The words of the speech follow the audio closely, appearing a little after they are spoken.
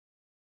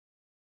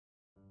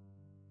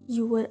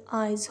Your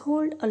eyes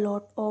hold a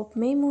lot of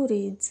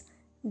memories,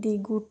 the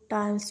good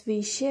times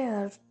we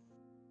shared,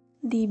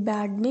 the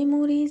bad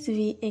memories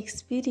we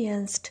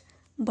experienced,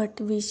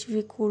 but wish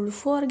we could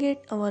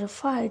forget our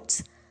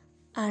fights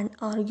and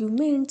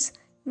arguments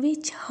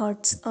which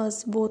hurts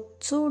us both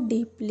so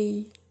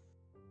deeply.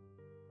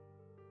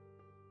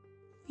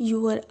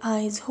 Your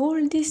eyes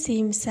hold the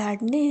same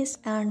sadness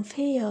and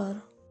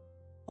fear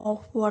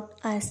of what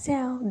I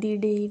saw the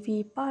day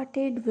we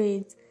parted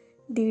ways,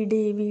 the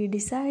day we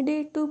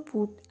decided to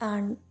put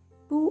an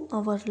to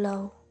our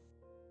love.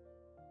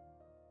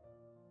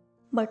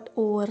 But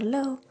our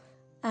love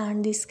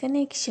and this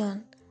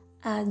connection,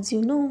 as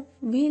you know,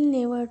 will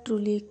never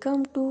truly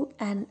come to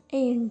an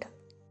end.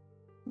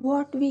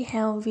 What we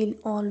have will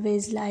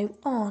always live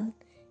on,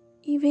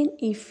 even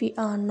if we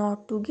are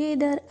not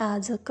together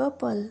as a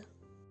couple.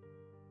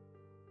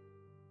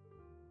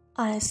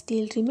 I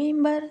still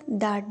remember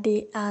that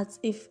day as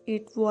if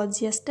it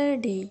was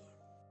yesterday.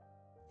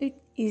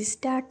 It is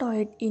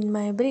tattooed in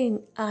my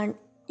brain and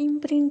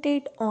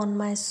imprinted on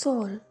my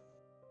soul.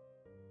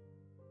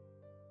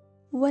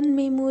 One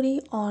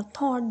memory or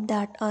thought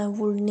that I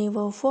would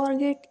never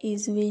forget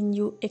is when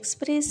you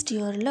expressed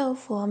your love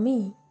for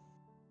me.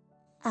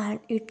 And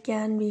it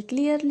can be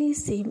clearly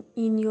seen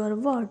in your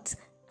words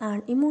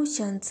and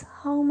emotions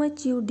how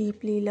much you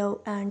deeply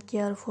love and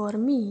care for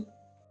me.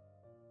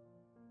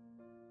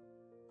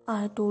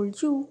 I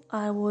told you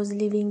I was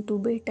living to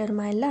better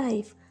my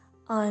life.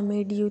 I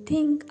made you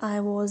think I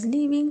was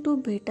living to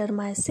better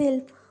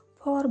myself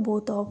for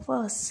both of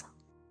us.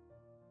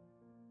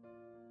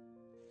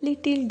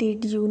 Little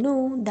did you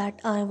know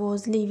that I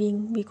was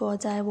living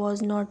because I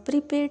was not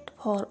prepared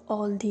for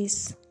all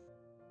this.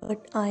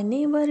 But I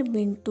never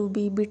meant to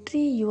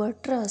betray your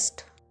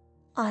trust.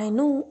 I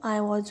know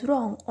I was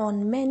wrong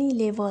on many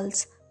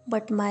levels,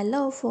 but my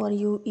love for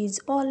you is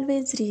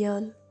always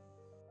real.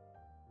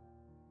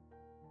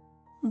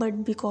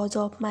 But because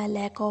of my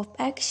lack of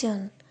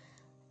action,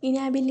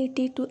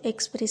 inability to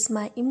express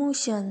my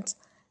emotions,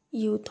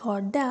 you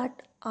thought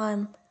that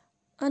I'm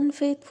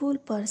unfaithful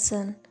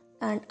person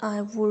and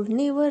I would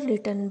never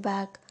return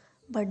back,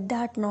 but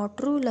that not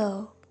true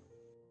love.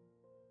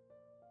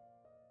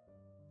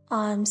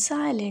 I am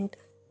silent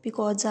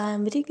because I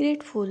am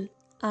regretful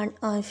and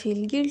I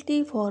feel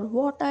guilty for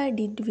what I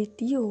did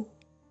with you.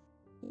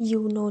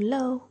 You know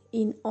love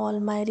in all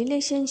my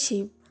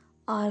relationship.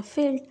 I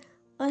felt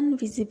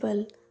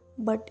invisible,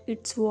 but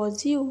it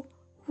was you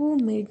who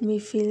made me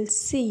feel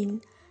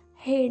seen,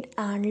 heard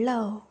and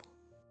loved.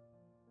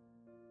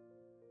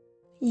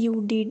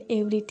 You did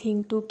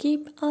everything to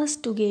keep us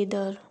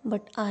together,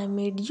 but I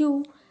made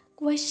you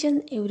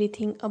question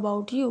everything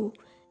about you.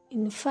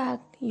 In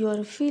fact,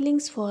 your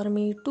feelings for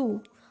me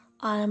too.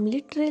 I am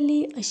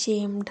literally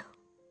ashamed.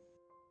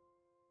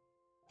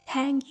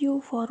 Thank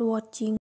you for watching.